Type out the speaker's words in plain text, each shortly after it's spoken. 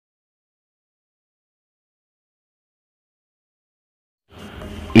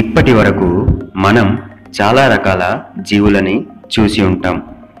ఇప్పటి వరకు మనం చాలా రకాల జీవులని చూసి ఉంటాం.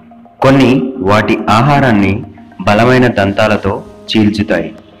 కొన్ని వాటి ఆహారాన్ని బలమైన దంతాలతో చీల్చుతాయి.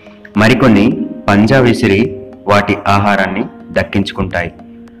 మరికొన్ని పంజా విసిరి వాటి ఆహారాన్ని దక్కించుకుంటాయి.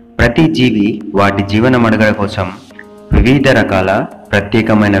 ప్రతి జీవి వాటి జీవన మనుగడ కోసం వివిధ రకాల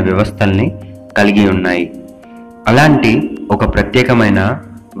ప్రత్యేకమైన వ్యవస్థల్ని కలిగి ఉన్నాయి. అలాంటి ఒక ప్రత్యేకమైన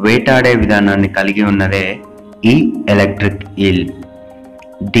వేటాడే విధానాన్ని కలిగి ఉన్నదే ఈ ఎలక్ట్రిక్ ఈల్.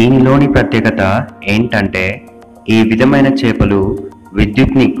 దీనిలోని ప్రత్యేకత ఏంటంటే, ఈ విధమైన చేపలు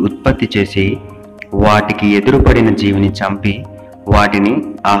విద్యుత్ని ఉత్పత్తి చేసి వాటికి ఎదురుపడిన జీవిని చంపి వాటిని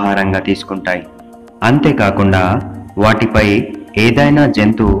ఆహారంగా తీసుకుంటాయి. అంతేకాకుండా వాటిపై ఏదైనా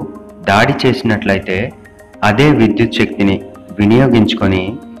జంతువు దాడి చేసినట్లయితే అదే విద్యుత్ శక్తిని వినియోగించుకొని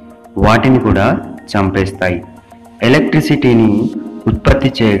వాటిని కూడా చంపేస్తాయి. ఎలక్ట్రిసిటీని ఉత్పత్తి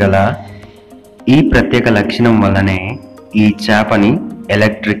చేయగల ఈ ప్రత్యేక లక్షణం వల్లనే ఈ చేపని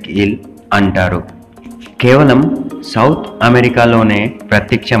ఎలక్ట్రిక్ ఈల్ అంటారు. కేవలం సౌత్ అమెరికాలోనే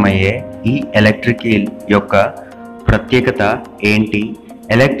ప్రత్యక్షమయ్యే ఈ ఎలక్ట్రిక్ ఈల్ యొక్క ప్రత్యేకత ఏంటి?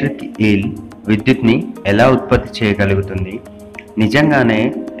 ఎలక్ట్రిక్ ఈల్ విద్యుత్ని ఎలా ఉత్పత్తి చేయగలుగుతుంది? నిజంగానే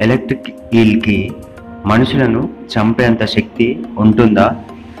ఎలక్ట్రిక్ ఈల్కి మనుషులను చంపేంత శక్తి ఉంటుందా?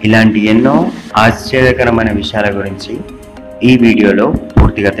 ఇలాంటి ఎన్నో ఆశ్చర్యకరమైన విషయాల గురించి ఈ వీడియోలో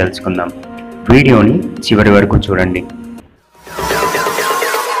పూర్తిగా తెలుసుకుందాం. వీడియోని చివరి వరకు చూడండి.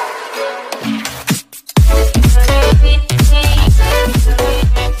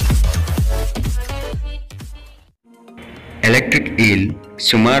 ఎలక్ట్రిక్ ఈల్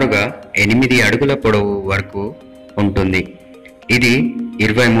సుమారుగా 8 అడుగుల పొడవు వరకు ఉంటుంది. ఇది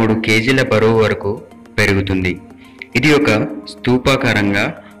 23 కేజీల బరువు వరకు పెరుగుతుంది. ఇది ఒక స్తూపాకారంగా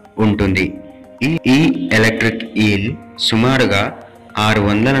ఉంటుంది. ఈ ఎలక్ట్రిక్ ఈల్ సుమారుగా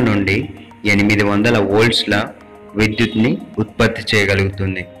 600 నుండి 800 వోల్ట్స్ల విద్యుత్ని ఉత్పత్తి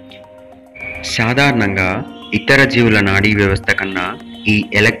చేయగలుగుతుంది. సాధారణంగా ఇతర జీవుల నాడీ వ్యవస్థ కన్నా ఈ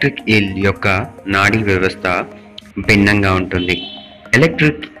ఎలక్ట్రిక్ ఈల్ యొక్క నాడీ వ్యవస్థ భిన్నంగా ఉంటుంది.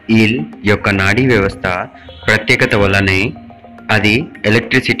 ఎలక్ట్రిక్ ఈల్ యొక్క నాడీ వ్యవస్థ ప్రత్యేకత వల్లనే అది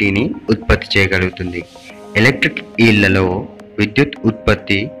ఎలక్ట్రిసిటీని ఉత్పత్తి చేయగలుగుతుంది. ఎలక్ట్రిక్ ఈళ్లలో విద్యుత్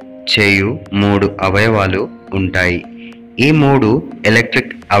ఉత్పత్తి చేయు 3 అవయవాలు ఉంటాయి. ఈ 3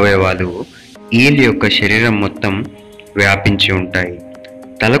 ఎలక్ట్రిక్ అవయవాలు ఈల్ యొక్క శరీరం మొత్తం వ్యాపించి ఉంటాయి.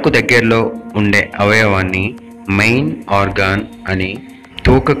 తలకు దగ్గరలో ఉండే అవయవాన్ని మెయిన్ ఆర్గాన్ అని,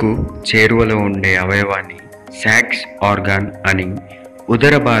 తోకకు చేరువలో ఉండే అవయవాన్ని సాక్స్ ఆర్గాన్ అని,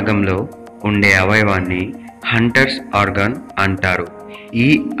 ఉదర భాగంలో ఉండే అవయవాన్ని హంటర్స్ ఆర్గాన్ అంటారు. ఈ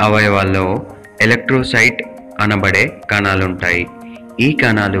అవయవాల్లో ఎలక్ట్రోసైట్ అనబడే కణాలుంటాయి. ఈ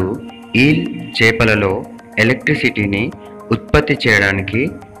కణాలు ఈల్ చేపలలో ఎలక్ట్రిసిటీని ఉత్పత్తి చేయడానికి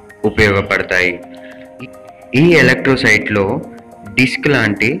ఉపయోగపడతాయి. ఈ ఎలక్ట్రోసైట్లో డిస్క్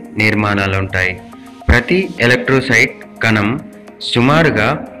లాంటి నిర్మాణాలు ఉంటాయి. ప్రతి ఎలక్ట్రోసైట్ కణం సుమారుగా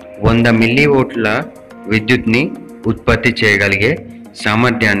 100 మిల్లీవోల్ట్ల విద్యుత్ని ఉత్పత్తి చేయగలిగే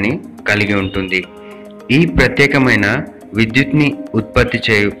సామర్థ్యాన్ని కలిగి ఉంటుంది. ఈ ప్రత్యేకమైన విద్యుత్ని ఉత్పత్తి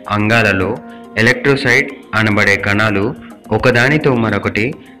చేయు అంగాలలో ఎలక్ట్రోసైట్ అనబడే కణాలు ఒకదానితో మరొకటి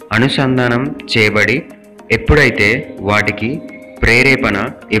అనుసంధానం చేయబడి ఎప్పుడైతే వాటికి ప్రేరేపణ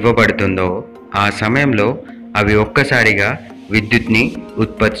ఇవ్వబడుతుందో ఆ సమయంలో అవి ఒక్కసారిగా విద్యుత్ని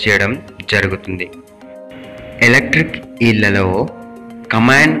ఉత్పత్తి చేయడం జరుగుతుంది. ఎలక్ట్రిక్ ఈళ్లలో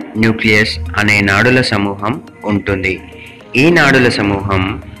కమాండ్ న్యూక్లియస్ అనే నాడుల సమూహం ఉంటుంది. ఈ నాడుల సమూహం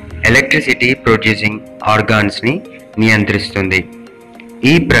ఎలక్ట్రిసిటీ ప్రొడ్యూసింగ్ ఆర్గాన్స్ని నియంత్రిస్తుంది.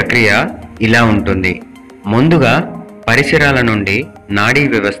 ఈ ప్రక్రియ ఇలా ఉంటుంది. ముందుగా పరిసరాల నుండి నాడీ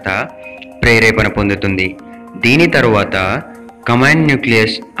వ్యవస్థ ప్రేరేపణ పొందుతుంది. దీని తరువాత కమాండ్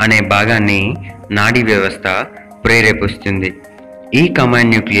న్యూక్లియస్ అనే భాగాన్ని నాడీ వ్యవస్థ ప్రేరేపిస్తుంది. ఈ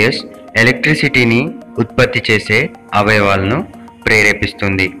కమాండ్ న్యూక్లియస్ ఎలక్ట్రిసిటీని ఉత్పత్తి చేసే అవయవాలను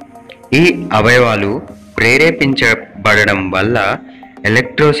ప్రేరేపిస్తుంది. ఈ అవయవాలు ప్రేరేపించబడడం వల్ల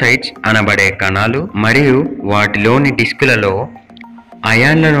ఎలక్ట్రోసైట్స్ అనబడే కణాలు మరియు వాటిలోని డిస్కులలో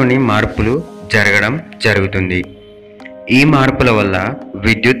అయాన్లలోని మార్పులు జరగడం జరుగుతుంది. ఈ మార్పుల వల్ల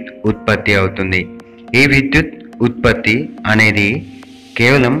విద్యుత్ ఉత్పత్తి అవుతుంది. ఈ విద్యుత్ ఉత్పత్తి అనేది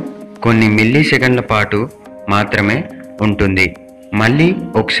కేవలం కొన్ని మిల్లీ సెకండ్ల పాటు మాత్రమే ఉంటుంది. మళ్ళీ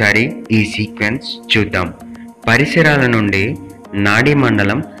ఒకసారి ఈ సీక్వెన్స్ చూద్దాం. పరిసరాల నుండి నాడీ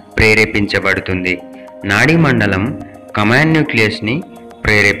మండలం ప్రేరేపించబడుతుంది. నాడీ మండలం కమాండ్ న్యూక్లియస్ని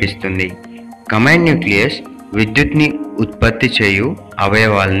ప్రేరేపిస్తుంది. కమాండ్ న్యూక్లియస్ విద్యుత్ని ఉత్పత్తి చేయు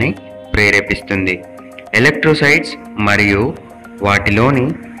అవయవాల్ని ప్రేరేపిస్తుంది. ఎలక్ట్రోసైట్స్ మరియు వాటిలోని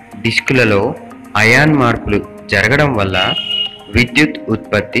డిస్కులలో అయాన్ మార్పులు జరగడం వల్ల విద్యుత్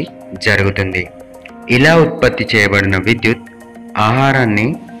ఉత్పత్తి జరుగుతుంది. ఇలా ఉత్పత్తి చేయబడిన విద్యుత్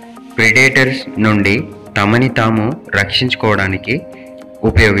ఆహారాన్ని ప్రెడేటర్స్ నుండి తమని తాము రక్షించుకోవడానికి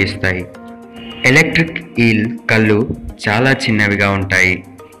ఉపయోగిస్తాయి. ఎలక్ట్రిక్ ఈల్ కళ్ళు చాలా చిన్నవిగా ఉంటాయి.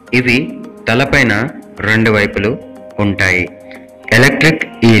 ఇవి తలపైన రెండు వైపులు ఉంటాయి. ఎలక్ట్రిక్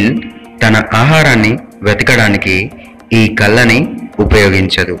ఈల్ తన ఆహారాన్ని వెతకడానికి ఈ కళ్ళని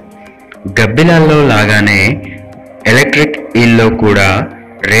ఉపయోగించదు. గబ్బిలాల్లో లాగానే ఎలక్ట్రిక్ ఈల్లో కూడా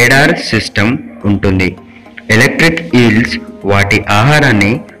రేడార్ సిస్టమ్ ఉంటుంది. ఎలక్ట్రిక్ ఈల్స్ వాటి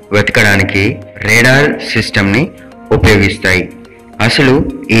ఆహారాన్ని వెతకడానికి రేడార్ సిస్టమ్ని ఉపయోగిస్తాయి.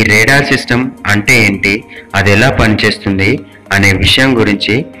 అసలు ఈ రేడార్ సిస్టమ్ అంటే ఏంటి, అది ఎలా పనిచేస్తుంది అనే విషయం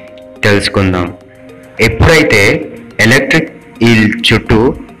గురించి తెలుసుకుందాం. ఎప్పుడైతే ఎలక్ట్రిక్ ఈల్ చుట్టూ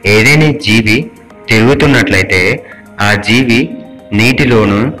ఏదైనా జీవి తిరుగుతున్నట్లయితే ఆ జీవి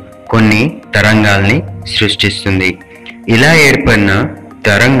నీటిలోనూ కొన్ని తరంగాల్ని సృష్టిస్తుంది. ఇలా ఏర్పడిన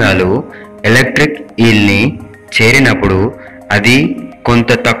తరంగాలు ఎలక్ట్రిక్ ఈల్ని చేరినప్పుడు అది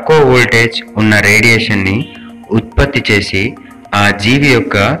కొంత తక్కువ వోల్టేజ్ ఉన్న రేడియేషన్ని ఉత్పత్తి చేసి ఆ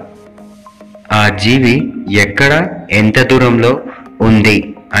జీవి ఎక్కడ ఎంత దూరంలో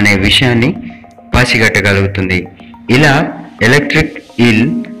ఉంది అనే విషయాన్ని పసిగట్టగలుగుతుంది. ఇలా ఎలక్ట్రిక్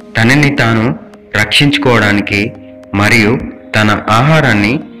ఈల్ తనని తాను రక్షించుకోవడానికి మరియు తన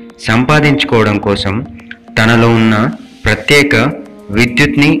ఆహారాన్ని సంపాదించుకోవడం కోసం తనలో ఉన్న ప్రత్యేక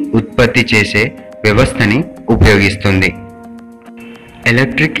విద్యుత్ని ఉత్పత్తి చేసే వ్యవస్థని ఉపయోగిస్తుంది.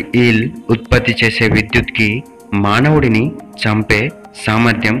 ఎలక్ట్రిక్ ఈల్ ఉత్పత్తి చేసే విద్యుత్కి మానవుడిని చంపే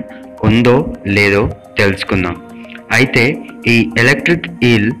సామర్థ్యం ఉందో లేదో తెలుసుకుందాం. అయితే ఈ ఎలక్ట్రిక్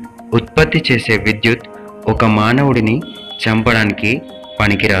ఈల్ ఉత్పత్తి చేసే విద్యుత్ ఒక మానవుడిని చంపడానికి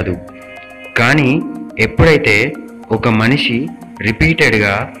పనికిరాదు. కానీ ఎప్పుడైతే ఒక మనిషి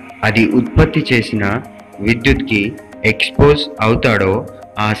రిపీటెడ్గా అది ఉత్పత్తి చేసిన విద్యుత్కి ఎక్స్పోజ్ అవుతాడో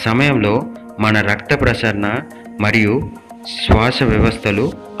ఆ సమయంలో మన రక్త ప్రసరణ మరియు శ్వాస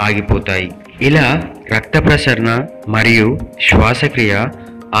వ్యవస్థలు ఆగిపోతాయి. ఇలా రక్త ప్రసరణ మరియు శ్వాసక్రియ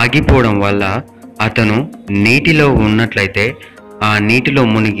ఆగిపోవడం వల్ల అతను నీటిలో ఉన్నట్లయితే ఆ నీటిలో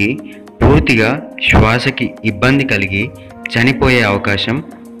మునిగి పూర్తిగా శ్వాసకి ఇబ్బంది కలిగి చనిపోయే అవకాశం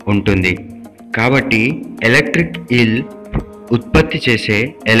ఉంటుంది. కాబట్టి ఎలక్ట్రిక్ ఈల్ ఉత్పత్తి చేసే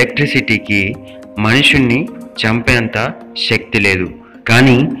ఎలక్ట్రిసిటీకి మనుషుణ్ణి చంపేంత శక్తి లేదు.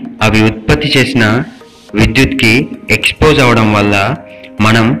 కానీ అవి ఉత్పత్తి చేసిన విద్యుత్కి ఎక్స్పోజ్ అవడం వల్ల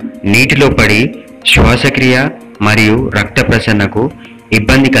మనం నీటిలో పడి శ్వాసక్రియ మరియు రక్త ప్రసరణకు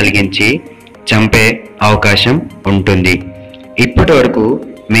ఇబ్బంది కలిగించి చంపే అవకాశం ఉంటుంది. ఇప్పటి వరకు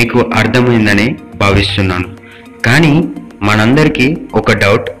మీకు అర్థమైందని భావిస్తున్నాను. కానీ మనందరికీ ఒక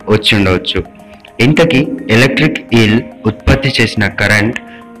డౌట్ వచ్చి ఉండవచ్చు. ఇంతకీ ఎలక్ట్రిక్ ఈల్ ఉత్పత్తి చేసిన కరెంట్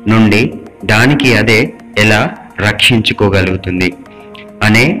నుండి దానికి అదే ఎలా రక్షించుకోగలుగుతుంది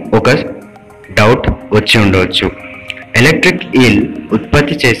అనే ఒక డౌట్ వచ్చి ఉండవచ్చు. ఎలక్ట్రిక్ ఈల్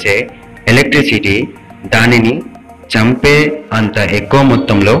ఉత్పత్తి చేసే ఎలక్ట్రిసిటీ దానిని చంపే అంత ఎక్కువ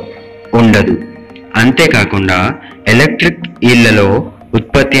మొత్తంలో ఉండదు. అంతేకాకుండా ఎలక్ట్రిక్ ఈళ్లలో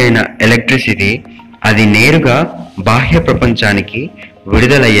ఉత్పత్తి అయిన ఎలక్ట్రిసిటీ అది నేరుగా బాహ్య ప్రపంచానికి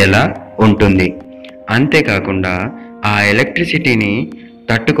విడుదలయ్యేలా ఉంటుంది. అంతేకాకుండా ఆ ఎలక్ట్రిసిటీని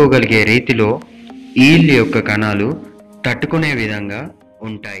తట్టుకోగలిగే రీతిలో ఈల్ యొక్క కణాలు తట్టుకునే విధంగా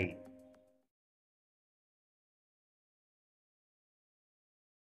ఉంటాయి.